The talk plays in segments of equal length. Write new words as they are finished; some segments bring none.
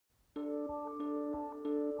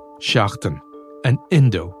Seachtain, an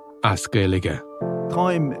Indo as Gaeilge.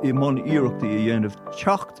 Táim I mon iireachta I dhéanamh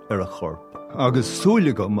teacht ar a chorp, agus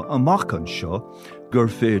súlagam amachchan seo gur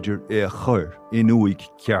féidir é a chur in uig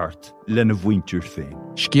ceart lena bhaintear féin.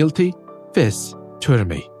 Scialtaí, fis,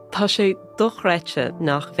 tuirmí. Tá sé dochreite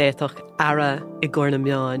nach bhéadach ara I gcóna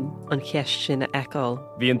meáin an cheist sin a eáil.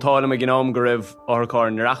 Bhí an tálam a gnám go raibh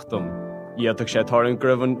áthcáir na reachtam. Íontach sé táirn go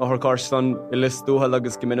raibh an áthcáir san I list dúthail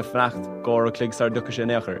agus go minic freacht gár a clig sar ducha sin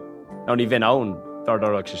éachair. Ná ní bhín ann dar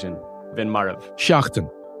darach sé sin. Bhín marabh. Seachtain.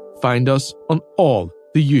 Find us on all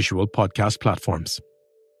the usual podcast platforms.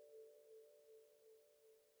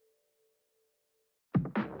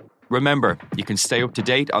 Remember, you can stay up to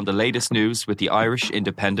date on the latest news with the Irish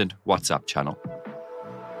Independent WhatsApp channel.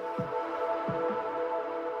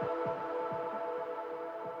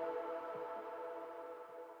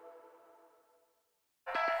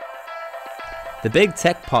 The Big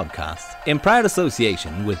Tech Podcast, in proud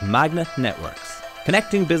association with Magnet Networks,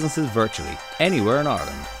 connecting businesses virtually anywhere in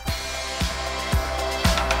Ireland.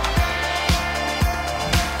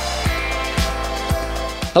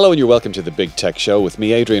 Hello and you're welcome to the Big Tech Show with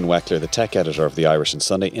me, Adrian Weckler, the tech editor of the Irish and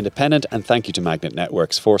Sunday Independent, and thank you to Magnet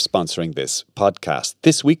Networks for sponsoring this podcast.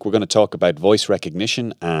 This week we're going to talk about voice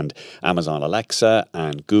recognition and Amazon Alexa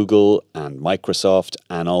and Google and Microsoft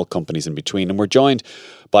and all companies in between. And we're joined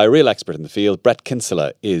by a real expert in the field. Brett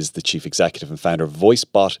Kinsella is the chief executive and founder of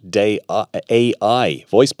VoiceBot AI.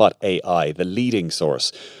 VoiceBot AI, the leading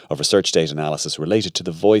source of research data analysis related to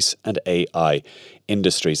the voice and AI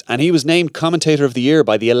industries. And he was named Commentator of the Year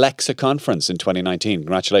by the Alexa Conference in 2019.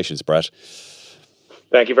 Congratulations, Brett.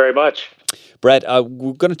 Thank you very much. Brett,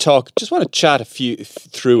 we're going to just want to chat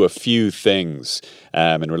through a few things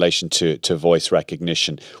in relation to voice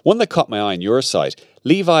recognition. One that caught my eye on your site,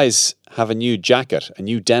 Levi's have a new jacket, a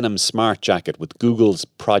new denim smart jacket with Google's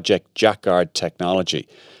Project Jacquard technology.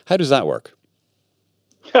 How does that work?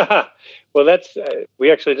 Well,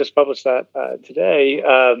 we actually just published that today.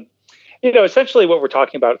 Essentially what we're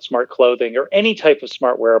talking about smart clothing or any type of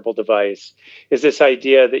smart wearable device is this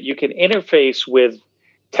idea that you can interface with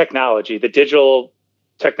technology, the digital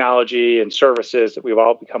technology and services that we've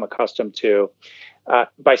all become accustomed to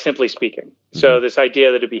by simply speaking. Mm-hmm. So this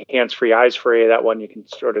idea that it'd be hands-free, eyes-free, that one you can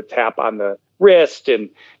sort of tap on the wrist and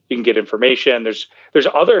you can get information. There's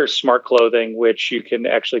other smart clothing which you can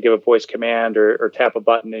actually give a voice command or tap a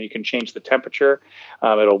button and you can change the temperature.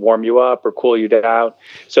 It'll warm you up or cool you down.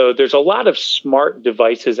 So there's a lot of smart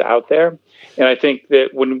devices out there. And I think that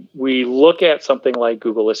when we look at something like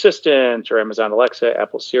Google Assistant or Amazon Alexa,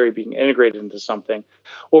 Apple Siri being integrated into something,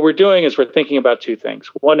 what we're doing is we're thinking about two things.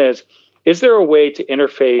 One is there a way to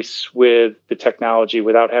interface with the technology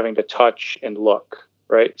without having to touch and look?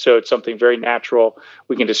 Right. So it's something very natural.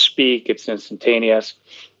 We can just speak. It's instantaneous.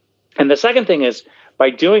 And the second thing is by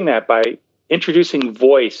doing that, by introducing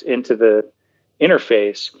voice into the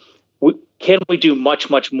interface, can we do much,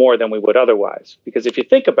 much more than we would otherwise? Because if you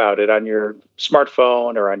think about it on your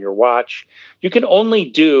smartphone or on your watch, you can only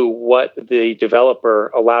do what the developer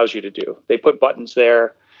allows you to do. They put buttons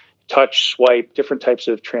there, touch, swipe, different types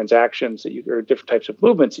of transactions or different types of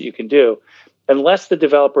movements that you can do. Unless the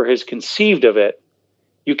developer has conceived of it,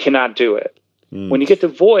 you cannot do it. When you get to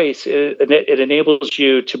voice, it enables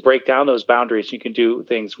you to break down those boundaries. You can do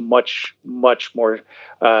things much, much more,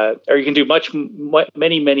 or you can do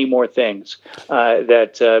many, many more things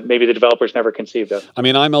that maybe the developers never conceived of. I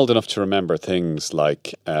mean, I'm old enough to remember things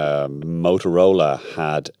like Motorola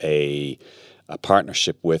had a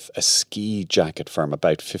partnership with a ski jacket firm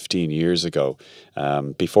about 15 years ago,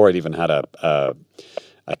 before it even had a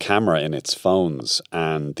camera in its phones,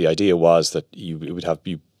 and the idea was that you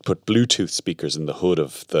put Bluetooth speakers in the hood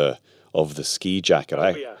of the ski jacket.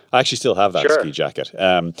 I actually still have that ski jacket.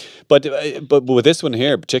 But with this one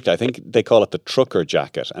here, particularly, I think they call it the trucker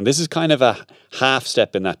jacket, and this is kind of a half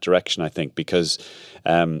step in that direction, I think, because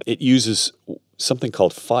it uses something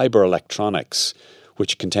called fiber electronics,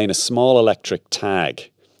 which contain a small electric tag.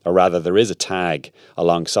 Or rather, there is a tag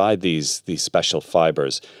alongside these special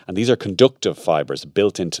fibers. And these are conductive fibers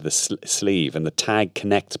built into the sleeve. And the tag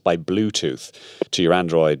connects by Bluetooth to your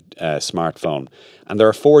Android smartphone. And there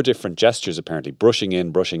are 4 different gestures, apparently. Brushing in,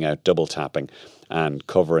 brushing out, double tapping, and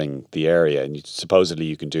covering the area. And supposedly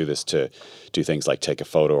you can do this to do things like take a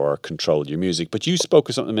photo or control your music. But you spoke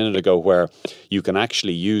of something a minute ago where you can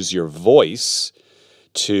actually use your voice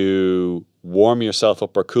to warm yourself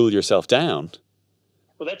up or cool yourself down.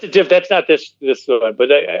 Well, that's not this one,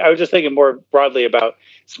 but I was just thinking more broadly about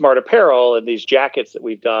smart apparel and these jackets that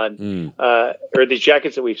we've done, or these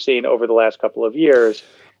jackets that we've seen over the last couple of years.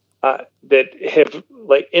 that have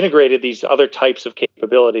like integrated these other types of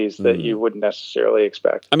capabilities that you wouldn't necessarily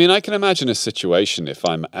expect. I mean, I can imagine a situation if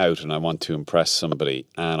I'm out and I want to impress somebody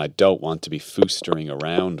and I don't want to be foostering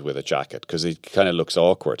around with a jacket because it kind of looks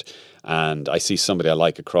awkward. And I see somebody I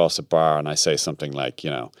like across a bar and I say something like,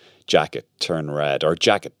 jacket turn red, or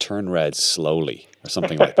jacket turn red slowly, or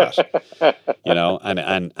something like that.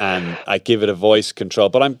 And I give it a voice control.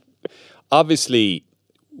 But I'm obviously,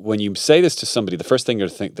 when you say this to somebody, the first thing they're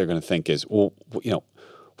going to think is, well,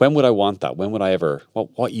 when would I want that? When would I ever?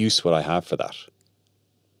 What use would I have for that?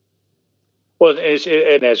 Well,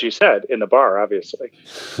 and as you said, in the bar, obviously.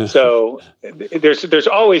 So there's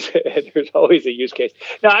always a use case.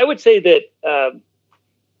 Now, I would say that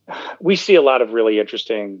we see a lot of really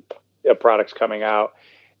interesting products coming out.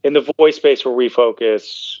 In the voice space, where we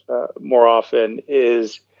focus more often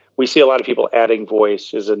is we see a lot of people adding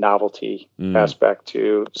voice as a novelty aspect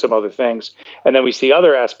to some other things. And then we see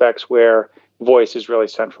other aspects where voice is really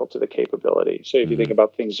central to the capability. So if you think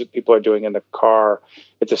about things that people are doing in the car,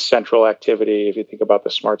 it's a central activity. If you think about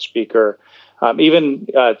the smart speaker, even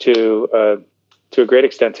to a great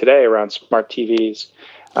extent today around smart TVs.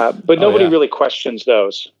 But nobody really questions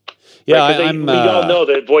those. Yeah, right? We all know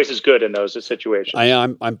that voice is good in those situations.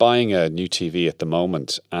 I'm buying a new TV at the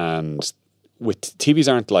moment, and with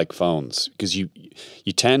TVs aren't like phones, because you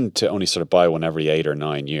tend to only sort of buy one every 8 or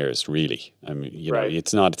 9 years, really. I mean,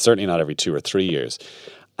 it's certainly not every 2 or 3 years.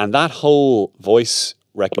 And that whole voice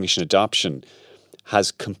recognition adoption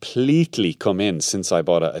has completely come in since I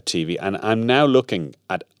bought a TV. And I'm now looking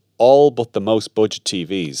at all but the most budget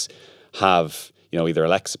TVs have, either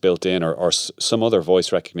Alexa built in or some other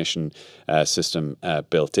voice recognition system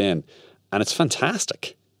built in. And it's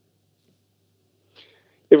fantastic.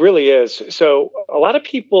 It really is. So a lot of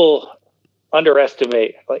people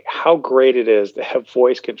underestimate like how great it is to have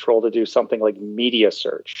voice control to do something like media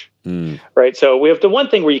search, right? So we have the one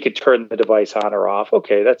thing where you could turn the device on or off.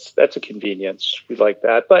 Okay, that's a convenience. We like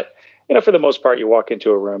that. But for the most part, you walk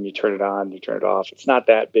into a room, you turn it on, you turn it off. It's not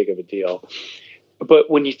that big of a deal. But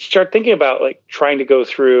when you start thinking about like trying to go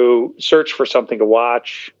through search for something to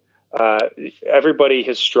watch, everybody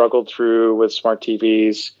has struggled through with smart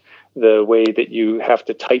TVs. The way that you have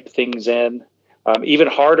to type things in, even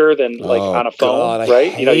harder than on a phone,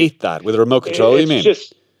 right? I hate that with a remote control. You mean?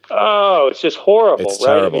 It's just horrible, it's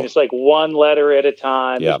right? Terrible. I mean, it's like one letter at a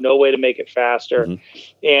time. Yeah. There's no way to make it faster.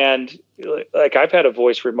 And like I've had a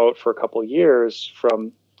voice remote for a couple of years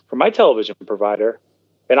from my television provider,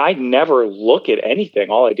 and I never look at anything.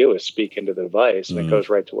 All I do is speak into the device, and it goes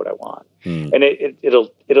right to what I want. And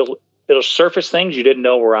it'll surface things you didn't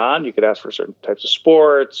know were on. You could ask for certain types of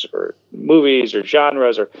sports or movies or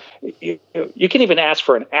genres, or you can even ask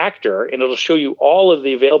for an actor, and it'll show you all of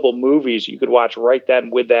the available movies you could watch right then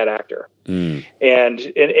with that actor. And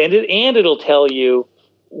it'll tell you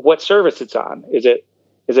what service it's on. Is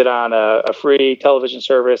it on a free television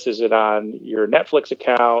service? Is it on your Netflix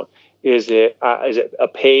account? Is it a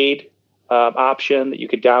paid option that you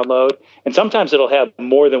could download? And sometimes it'll have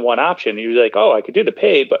more than one option. You're like, I could do the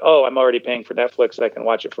paid, but I'm already paying for Netflix and I can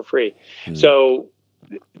watch it for free. So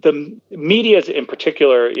the media in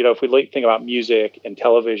particular, if we think about music and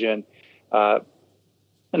television,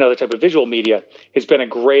 another type of visual media, has been a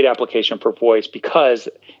great application for voice because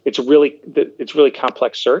it's really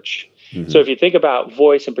complex search. So if you think about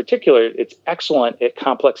voice in particular, it's excellent at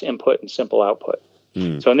complex input and simple output.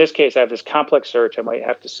 So in this case, I have this complex search. I might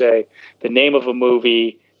have to say the name of a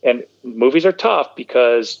movie, and movies are tough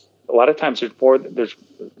because a lot of times there's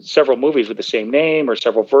several movies with the same name or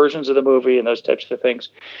several versions of the movie and those types of things.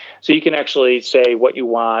 So you can actually say what you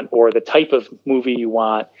want or the type of movie you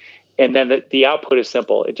want, and then the output is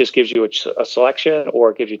simple. It just gives you a selection,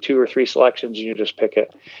 or it gives you 2 or 3 selections, and you just pick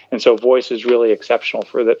it. And so voice is really exceptional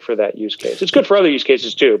for that use case. It's good for other use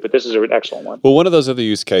cases too, but this is an excellent one. Well, one of those other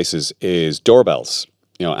use cases is doorbells.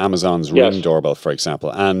 Amazon's Ring doorbell, for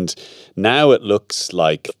example. And now it looks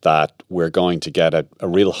like that we're going to get a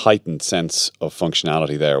real heightened sense of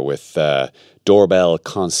functionality there with Doorbell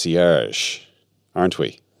Concierge, aren't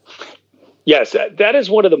we? Yes, that is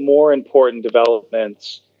one of the more important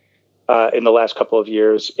developments in the last couple of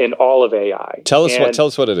years in all of AI. Tell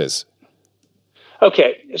us what it is.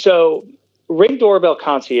 Okay, so Ring Doorbell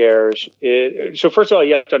Concierge so first of all,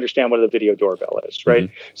 you have to understand what a video doorbell is,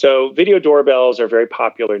 right? So video doorbells are very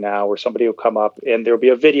popular now, where somebody will come up and there'll be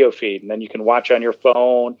a video feed, and then you can watch on your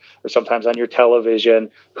phone or sometimes on your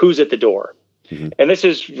television who's at the door. And this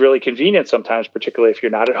is really convenient sometimes, particularly if you're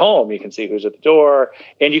not at home. You can see who's at the door,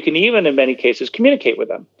 and you can even, in many cases, communicate with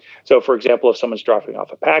them. So, for example, if someone's dropping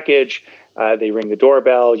off a package, they ring the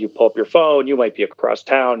doorbell, you pull up your phone, you might be across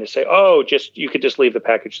town, you say, you could just leave the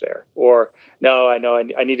package there. Or, no, I know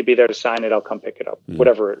I need to be there to sign it, I'll come pick it up,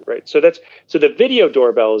 whatever, right? So the video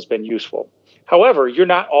doorbell has been useful. However, you're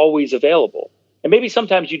not always available. And maybe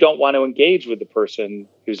sometimes you don't want to engage with the person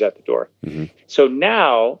who's at the door. So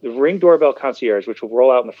now the Ring Doorbell Concierge, which will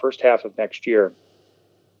roll out in the first half of next year,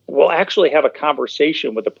 will actually have a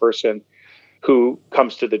conversation with the person who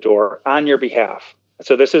comes to the door on your behalf.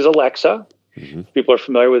 So this is Alexa. People are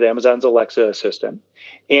familiar with Amazon's Alexa assistant.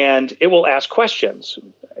 And it will ask questions.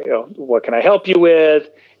 What can I help you with?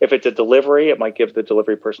 If it's a delivery, it might give the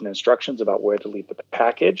delivery person instructions about where to leave the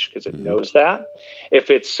package because it knows that. If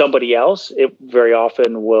it's somebody else, it very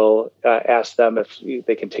often will ask them if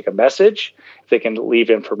they can take a message, if they can leave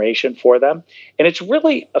information for them. And it's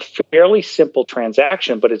really a fairly simple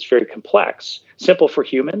transaction, but it's very complex. Simple for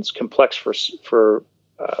humans, complex for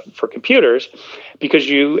computers, because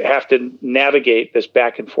you have to navigate this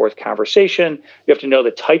back and forth conversation. You have to know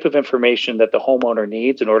the type of information that the homeowner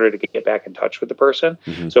needs in order to get back in touch with the person.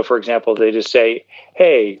 So, for example, they just say,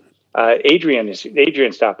 hey, Adrian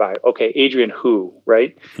stopped by. Okay, Adrian who,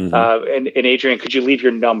 right? And Adrian, could you leave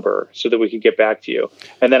your number so that we could get back to you?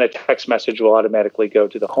 And then a text message will automatically go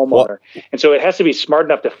to the homeowner. And so it has to be smart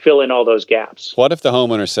enough to fill in all those gaps. What if the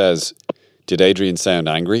homeowner says, did Adrian sound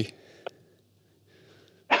angry?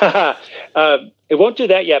 It won't do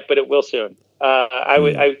that yet, but it will soon.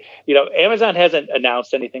 Amazon hasn't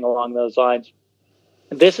announced anything along those lines.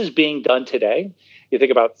 This is being done today. You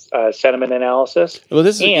think about sentiment analysis. Well,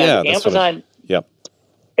 this is Amazon.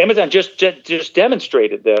 Amazon just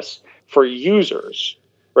demonstrated this for users,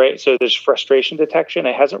 right? So there's frustration detection.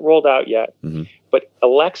 It hasn't rolled out yet, but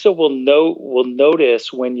Alexa will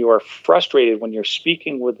notice when you are frustrated when you're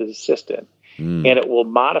speaking with the assistant. And it will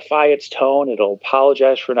modify its tone. It'll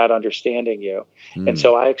apologize for not understanding you. And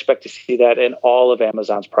so I expect to see that in all of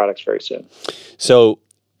Amazon's products very soon. So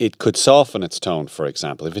it could soften its tone, for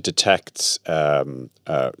example, if it detects,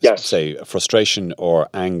 say, frustration or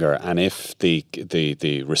anger, and if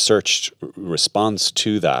the researched response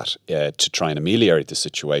to that to try and ameliorate the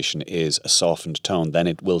situation is a softened tone, then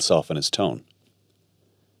it will soften its tone.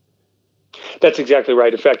 That's exactly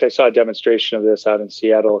right. In fact, I saw a demonstration of this out in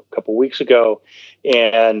Seattle a couple weeks ago,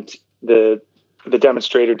 and the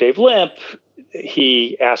demonstrator, Dave Limp,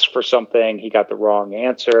 he asked for something, he got the wrong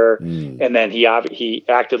answer, and then he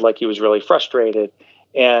acted like he was really frustrated,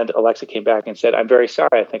 and Alexa came back and said, I'm very sorry,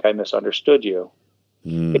 I think I misunderstood you.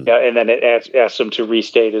 And then it asked him to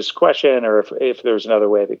restate his question, or if there's another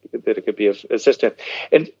way that it could be assistant.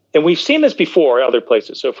 And we've seen this before other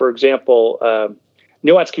places. So, for example,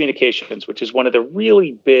 Nuance Communications, which is one of the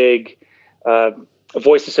really big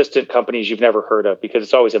voice assistant companies you've never heard of because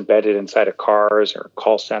it's always embedded inside of cars or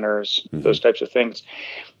call centers, those types of things.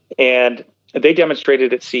 And they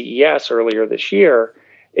demonstrated at CES earlier this year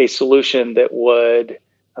a solution that would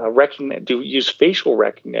use facial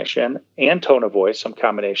recognition and tone of voice, some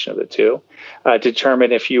combination of the two,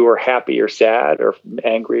 determine if you were happy or sad or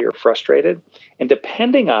angry or frustrated. And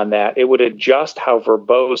depending on that, it would adjust how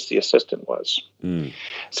verbose the assistant was.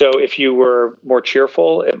 So if you were more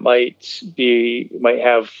cheerful, it might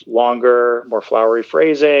have longer, more flowery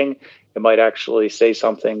phrasing. It might actually say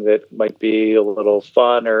something that might be a little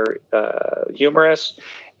fun or humorous.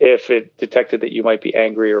 If it detected that you might be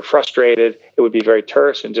angry or frustrated, it would be very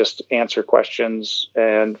terse and just answer questions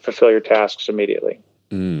and fulfill your tasks immediately.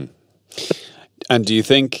 And do you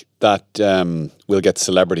think that we'll get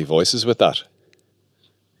celebrity voices with that?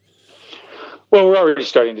 Well, we're already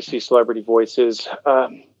starting to see celebrity voices.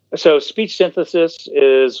 So speech synthesis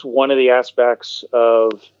is one of the aspects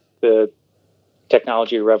of the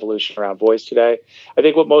technology revolution around voice today. I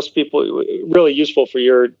think what most people, really useful for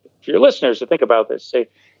your listeners to think about this, say,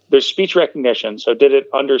 there's speech recognition. So did it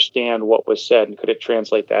understand what was said and could it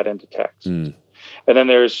translate that into text? And then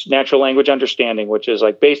there's natural language understanding, which is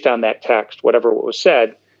like based on that text, whatever was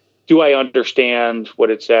said, do I understand what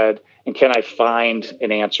it said? And can I find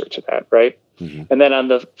an answer to that, right? And then on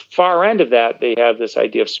the far end of that, they have this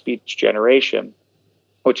idea of speech generation,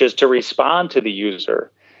 which is to respond to the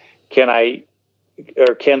user. Can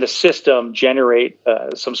the system generate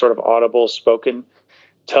some sort of audible spoken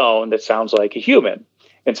tone that sounds like a human?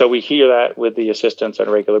 And so we hear that with the assistants on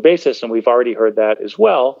a regular basis, and we've already heard that as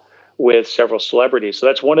well with several celebrities. So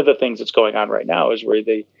that's one of the things that's going on right now is where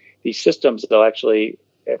these systems, they'll actually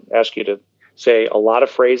ask you to say a lot of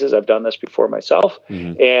phrases. I've done this before myself.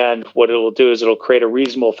 And what it will do is it'll create a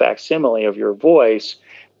reasonable facsimile of your voice,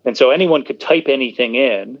 And so anyone could type anything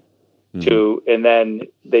in and then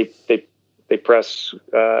they press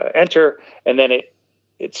enter, and then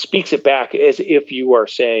it speaks it back as if you are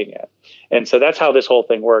saying it. And so that's how this whole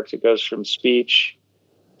thing works. It goes from speech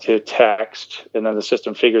to text, and then the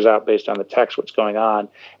system figures out based on the text what's going on.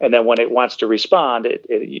 And then when it wants to respond,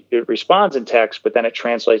 it responds in text, but then it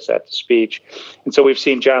translates that to speech. And so we've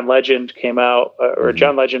seen John Legend came out, or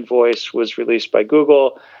John Legend voice was released by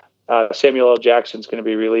Google. Samuel L. Jackson's going to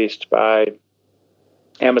be released by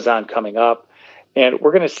Amazon coming up. And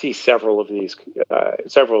we're going to see several of these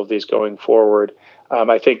going forward.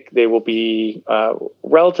 I think they will be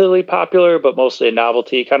relatively popular, but mostly a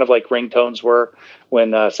novelty, kind of like ringtones were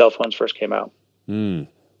when cell phones first came out.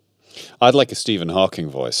 I'd like a Stephen Hawking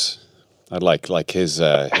voice. I'd like his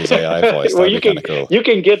AI voice. Well, that'd be kind of cool. You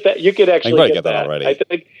can get that. You could actually get that already. I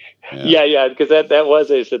think. Yeah, because that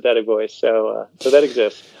was a synthetic voice. So that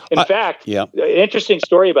exists. In fact, an interesting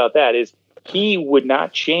story about that is he would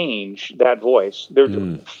not change that voice.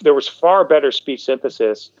 There was far better speech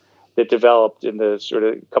synthesis that developed in the sort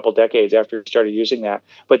of couple decades after he started using that.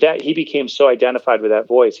 But that he became so identified with that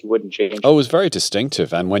voice, he wouldn't change it. Oh, it was very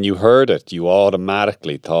distinctive. And when you heard it, you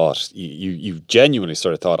automatically thought, you genuinely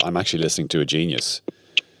sort of thought, I'm actually listening to a genius.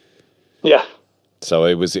 Yeah. So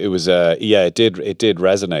it did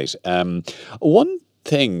resonate. One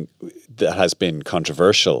thing that has been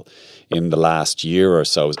controversial in the last year or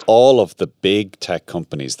so is all of the big tech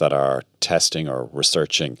companies that are testing or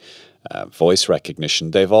researching voice recognition.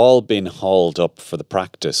 They've all been hauled up for the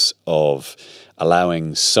practice of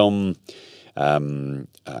allowing some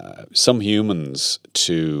humans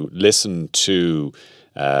to listen to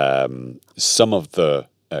some of the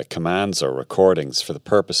commands or recordings for the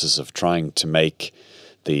purposes of trying to make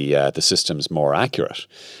the systems more accurate.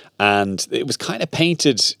 And it was kind of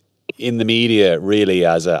painted in the media really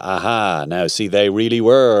as now see, they really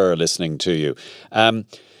were listening to you.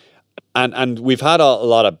 And we've had a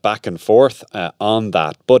lot of back and forth on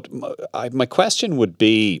that. But my question would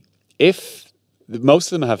be, if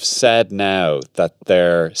most of them have said now that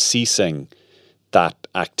they're ceasing that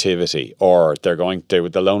activity, or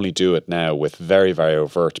they'll only do it now with very, very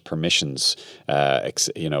overt permissions,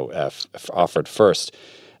 offered first.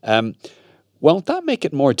 Won't that make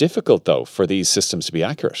it more difficult, though, for these systems to be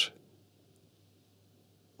accurate?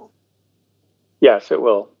 Yes, it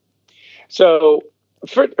will. So,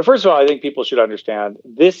 first of all, I think people should understand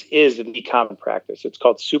this is the common practice. It's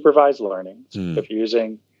called supervised learning. So if you're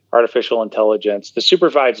using artificial intelligence, the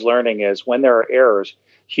supervised learning is when there are errors,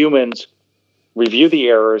 humans review the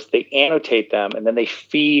errors, they annotate them, and then they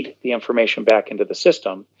feed the information back into the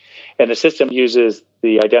system. And the system uses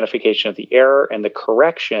the identification of the error and the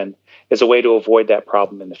correction as a way to avoid that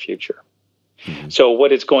problem in the future. So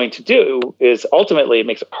what it's going to do is ultimately it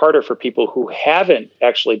makes it harder for people who haven't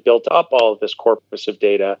actually built up all of this corpus of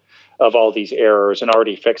data of all these errors and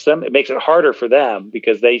already fixed them. It makes it harder for them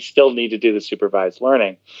because they still need to do the supervised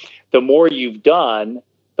learning. The more you've done,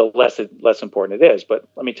 the less important it is. But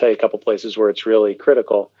let me tell you a couple places where it's really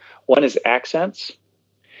critical. One is accents.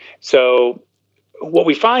 So what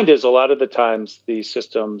we find is a lot of the times these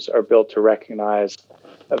systems are built to recognize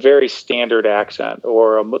a very standard accent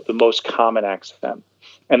or the most common accent.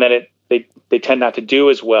 And then they tend not to do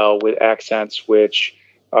as well with accents which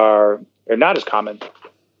are not as common.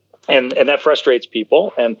 And that frustrates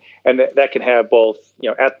people. And that can have both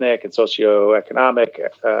ethnic and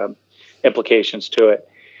socioeconomic implications to it.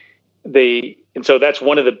 And so that's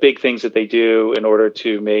one of the big things that they do in order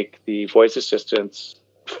to make the voice assistants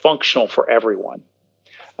functional for everyone.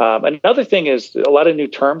 Another thing is a lot of new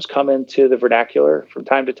terms come into the vernacular from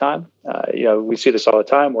time to time. We see this all the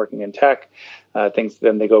time working in tech. Things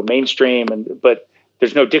then they go mainstream, but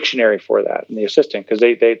there's no dictionary for that in the assistant because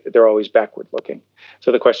they're always backward looking.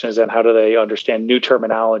 So the question is then how do they understand new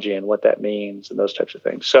terminology and what that means and those types of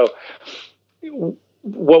things. So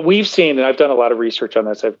what we've seen, and I've done a lot of research on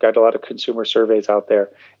this, I've got a lot of consumer surveys out there,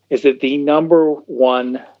 is that the number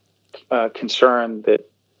one concern that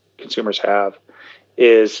consumers have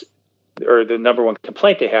or the number one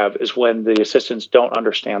complaint they have is when the assistants don't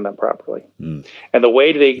understand them properly. And the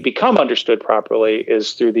way they become understood properly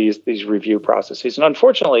is through these review processes. And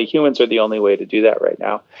unfortunately, humans are the only way to do that right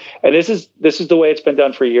now. And this is the way it's been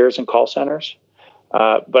done for years in call centers.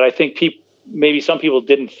 But I think maybe some people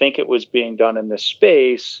didn't think it was being done in this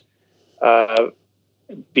space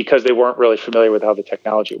because they weren't really familiar with how the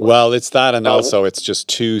technology works. Well, it's that, and also it's just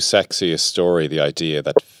too sexy a story, the idea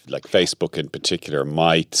that like Facebook in particular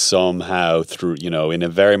might somehow through, in a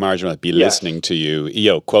very marginal be listening to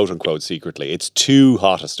you, quote unquote secretly. It's too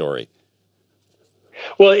hot a story.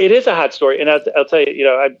 Well, it is a hot story. And I'll tell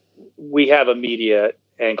you, we have a media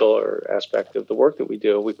angle or aspect of the work that we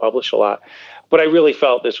do. We publish a lot. But I really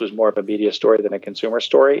felt this was more of a media story than a consumer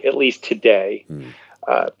story, at least today.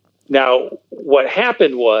 Now, what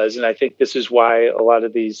happened was, and I think this is why a lot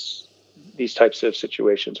of these types of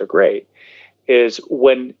situations are great, is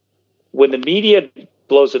when the media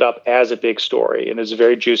blows it up as a big story, and it's a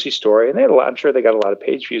very juicy story, and I'm sure they got a lot of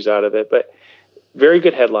page views out of it, but very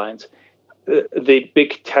good headlines. The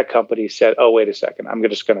big tech companies said, oh, wait a second, I'm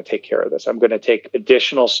just going to take care of this. I'm going to take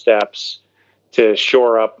additional steps to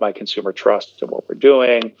shore up my consumer trust in what we're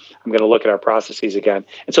doing. I'm going to look at our processes again.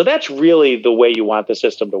 And so that's really the way you want the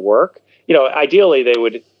system to work. Ideally, they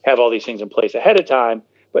would have all these things in place ahead of time,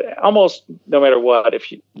 but almost no matter what,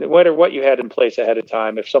 no matter what you had in place ahead of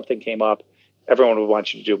time, if something came up, everyone would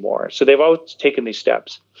want you to do more. So they've always taken these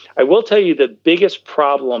steps. I will tell you the biggest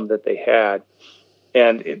problem that they had,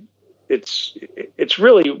 and it's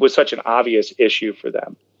really was such an obvious issue for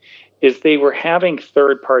them, is they were having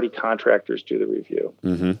third-party contractors do the review.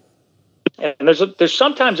 Mm-hmm. And there's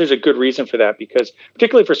sometimes a good reason for that, because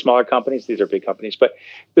particularly for smaller companies, these are big companies, but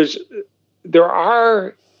there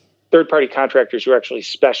are third-party contractors who are actually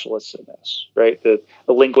specialists in this, right? The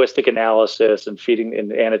linguistic analysis and feeding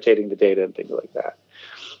and annotating the data and things like that.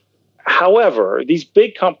 However, these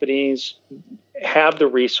big companies have the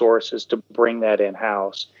resources to bring that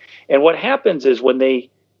in-house. And what happens is when they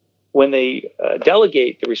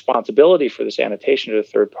delegate the responsibility for this annotation to a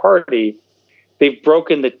third party, they've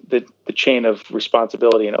broken the chain of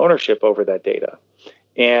responsibility and ownership over that data.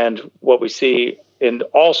 And what we see in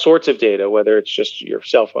all sorts of data, whether it's just your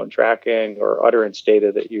cell phone tracking or utterance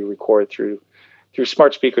data that you record through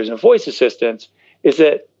smart speakers and voice assistants, is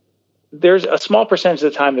that there's a small percentage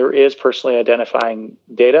of the time there is personally identifying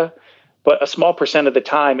data, but a small percent of the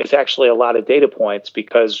time it's actually a lot of data points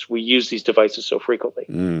because we use these devices so frequently.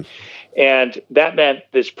 And that meant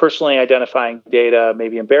this personally identifying data,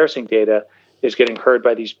 maybe embarrassing data, is getting heard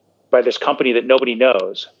by this company that nobody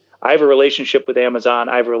knows. I have a relationship with Amazon.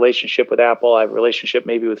 I have a relationship with Apple. I have a relationship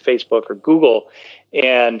maybe with Facebook or Google.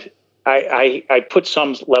 And I put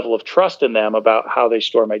some level of trust in them about how they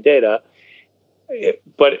store my data.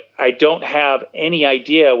 But I don't have any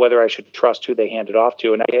idea whether I should trust who they hand it off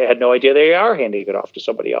to. And I had no idea they are handing it off to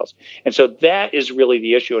somebody else. And so that is really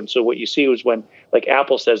the issue. And so what you see is when, like,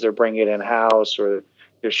 Apple says they're bringing it in-house, or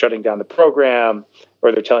they're shutting down the program,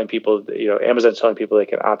 or they're telling people, Amazon's telling people they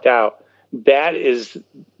can opt out. That is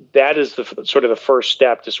the sort of the first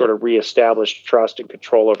step to sort of reestablish trust and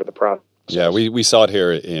control over the process. Yeah, we saw it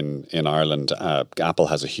here in Ireland. Apple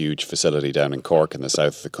has a huge facility down in Cork in the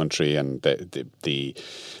south of the country, and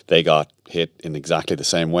they got hit in exactly the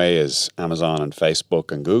same way as Amazon and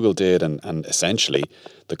Facebook and Google did, and essentially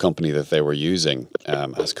the company that they were using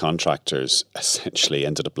as contractors essentially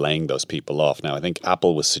ended up laying those people off. Now, I think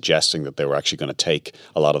Apple was suggesting that they were actually going to take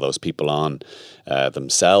a lot of those people on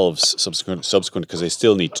themselves subsequent because they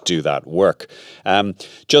still need to do that work.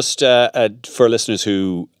 Just for listeners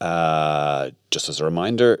who, just as a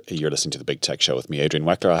reminder, you're listening to The Big Tech Show with me, Adrian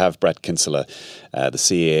Weckler. I have Brett Kinsella, the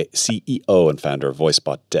CEO and founder of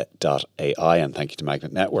VoiceBot.ai, and thank you to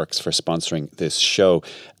Magnet Networks for sponsoring this show.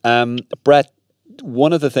 Brett,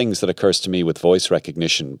 one of the things that occurs to me with voice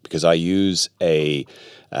recognition, because I use a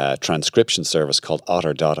transcription service called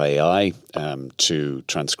Otter.ai to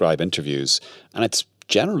transcribe interviews, and it's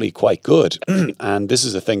generally quite good. And this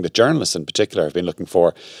is a thing that journalists in particular have been looking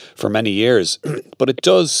for many years. But it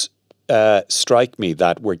does strike me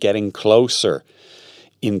that we're getting closer,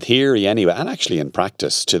 in theory anyway, and actually in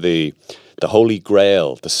practice, to the Holy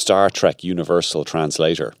Grail, the Star Trek Universal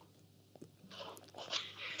Translator.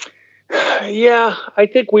 Yeah, I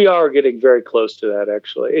think we are getting very close to that,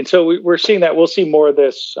 actually. And so we're seeing that. We'll see more of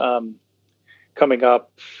this coming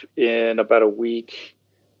up in about a week.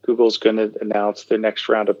 Google's going to announce their next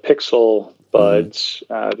round of Pixel Buds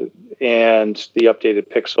and the updated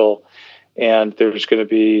Pixel. And there's going to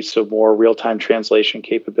be some more real-time translation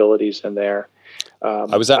capabilities in there.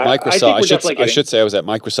 I was at Microsoft. I should say I was at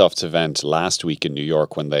Microsoft's event last week in New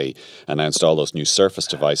York when they announced all those new Surface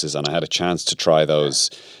devices, and I had a chance to try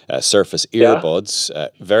those Surface earbuds.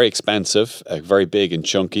 Very expensive, very big and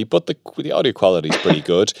chunky, but the audio quality is pretty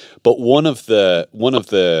good. But one of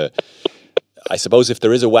the I suppose if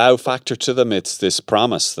there is a wow factor to them, it's this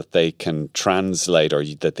promise that they can translate or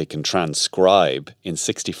that they can transcribe in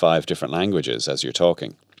 65 different languages as you're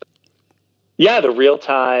talking. Yeah, the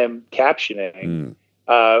real-time captioning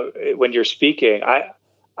when you're speaking. I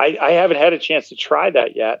haven't had a chance to try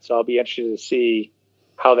that yet, so I'll be interested to see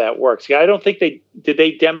how that works. Yeah, I don't think they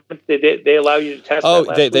allow you to test. Oh,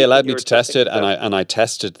 they allowed me to test it, and I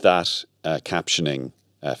tested that captioning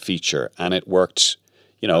feature, and it worked.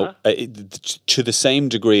 to the same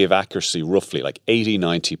degree of accuracy, roughly like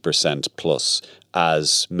 80-90% plus,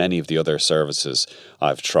 as many of the other services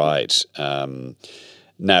I've tried.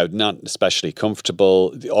 Now, not especially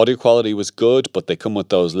comfortable. The audio quality was good, but they come with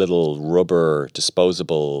those little rubber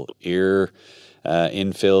disposable ear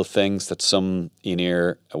infill things that some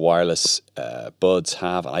in-ear wireless buds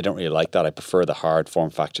have. I don't really like that. I prefer the hard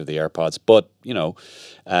form factor of the AirPods. But,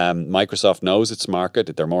 Microsoft knows its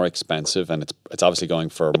market. They're more expensive, and it's obviously going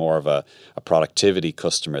for more of a productivity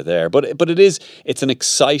customer there. But it's an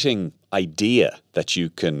exciting idea that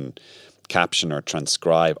you can caption or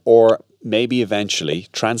transcribe, or maybe eventually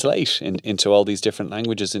translate into all these different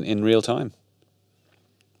languages in real time.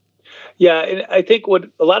 Yeah, and I think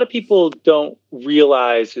what a lot of people don't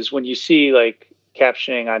realize is when you see like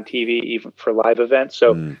captioning on TV, even for live events.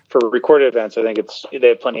 So for recorded events, I think they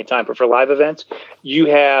have plenty of time. But for live events, you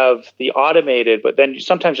have the automated, but then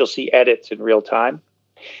sometimes you'll see edits in real time.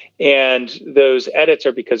 And those edits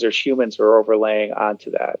are because there's humans who are overlaying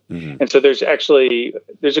onto that. And so there's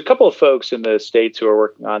a couple of folks in the States who are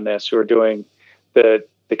working on this, who are doing the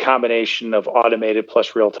combination of automated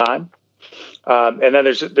plus real time. And then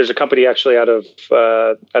there's a company actually out of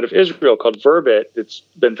Israel called Verbit that's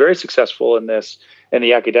been very successful in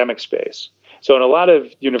the academic space. So in a lot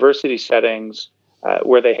of university settings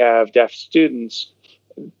where they have deaf students,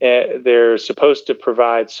 they're supposed to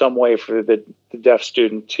provide some way for the deaf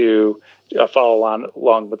student to follow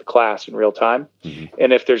along with the class in real time.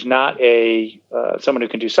 And if there's not someone who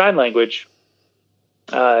can do sign language,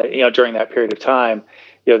 during that period of time,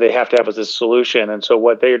 they have to have this solution. And so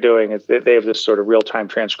what they're doing is they have this sort of real-time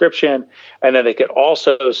transcription, and then they could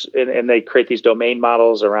also, and they create these domain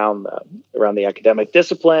models around the academic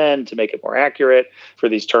discipline to make it more accurate for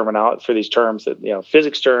these terms that,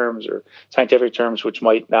 physics terms or scientific terms, which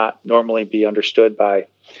might not normally be understood by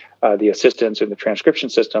the assistants in the transcription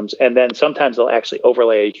systems. And then sometimes they'll actually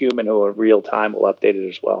overlay a human who in real time will update it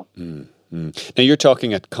as well. Now, you're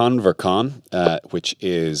talking at ConverCon, which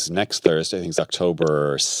is next Thursday. I think it's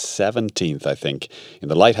October 17th, I think, in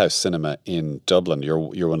the Lighthouse Cinema in Dublin. You're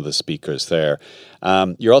one of the speakers there.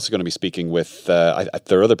 You're also going to be speaking with, there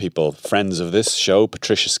are other people, friends of this show,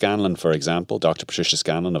 Patricia Scanlon, for example, Dr. Patricia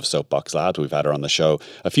Scanlon of Soapbox Lab. We've had her on the show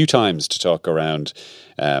a few times to talk around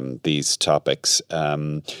these topics.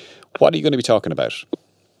 What are you going to be talking about?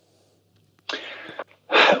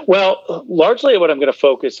 Well, largely what I'm going to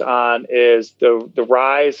focus on is the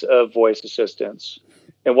rise of voice assistants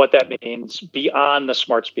and what that means beyond the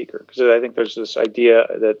smart speaker. Because I think there's this idea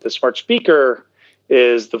that the smart speaker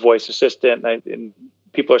is the voice assistant, and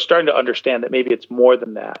people are starting to understand that maybe it's more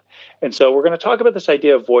than that. And so we're going to talk about this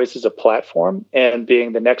idea of voice as a platform and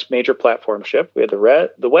being the next major platform shift. We have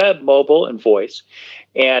the web, mobile, and voice,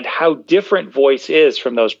 and how different voice is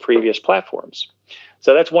from those previous platforms.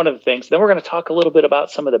 So that's one of the things. Then we're going to talk a little bit about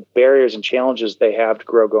some of the barriers and challenges they have to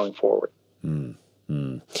grow going forward. You've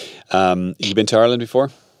been to Ireland before?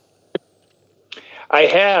 I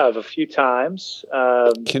have a few times.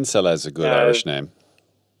 Kinsella is a good Irish name.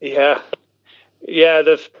 Yeah.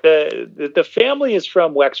 The family is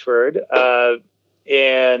from Wexford,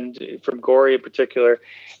 and from Gorey in particular,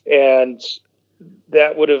 and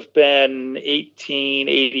that would have been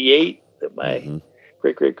 1888 that my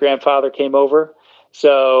great-great-grandfather came over.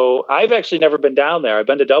 So I've actually never been down there. I've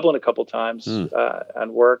been to Dublin a couple times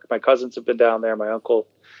on work. My cousins have been down there. My uncle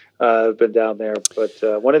have been down there.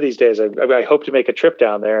 But one of these days, I hope to make a trip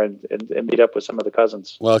down there and meet up with some of the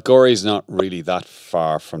cousins. Well, Gorey's not really that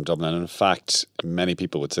far from Dublin. In fact, many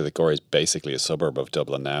people would say that Gorey is basically a suburb of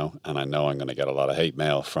Dublin now. And I know I'm going to get a lot of hate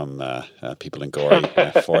mail from people in Gorey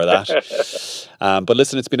for that. But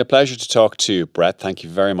listen, it's been a pleasure to talk to you, Brett. Thank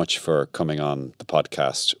you very much for coming on the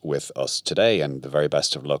podcast with us today, and the very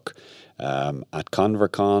best of luck at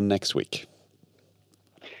ConverCon next week.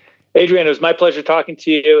 Adrian, it was my pleasure talking to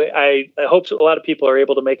you. I hope a lot of people are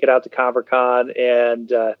able to make it out to ConverCon, and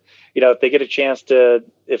if they get a chance to,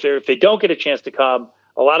 if they don't get a chance to come,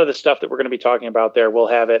 a lot of the stuff that we're going to be talking about there, we'll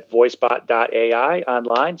have at voicebot.ai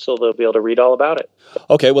online, so they'll be able to read all about it.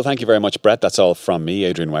 Okay, well, thank you very much, Brett. That's all from me,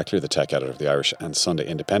 Adrian Weckler, the tech editor of the Irish and Sunday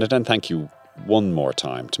Independent, and thank you one more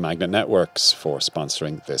time to Magnet Networks for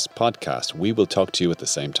sponsoring this podcast. We will talk to you at the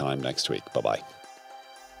same time next week. Bye-bye.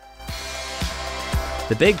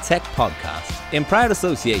 The Big Tech Podcast, in proud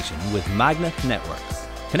association with Magnet Networks,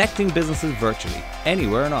 connecting businesses virtually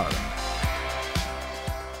anywhere in Ireland.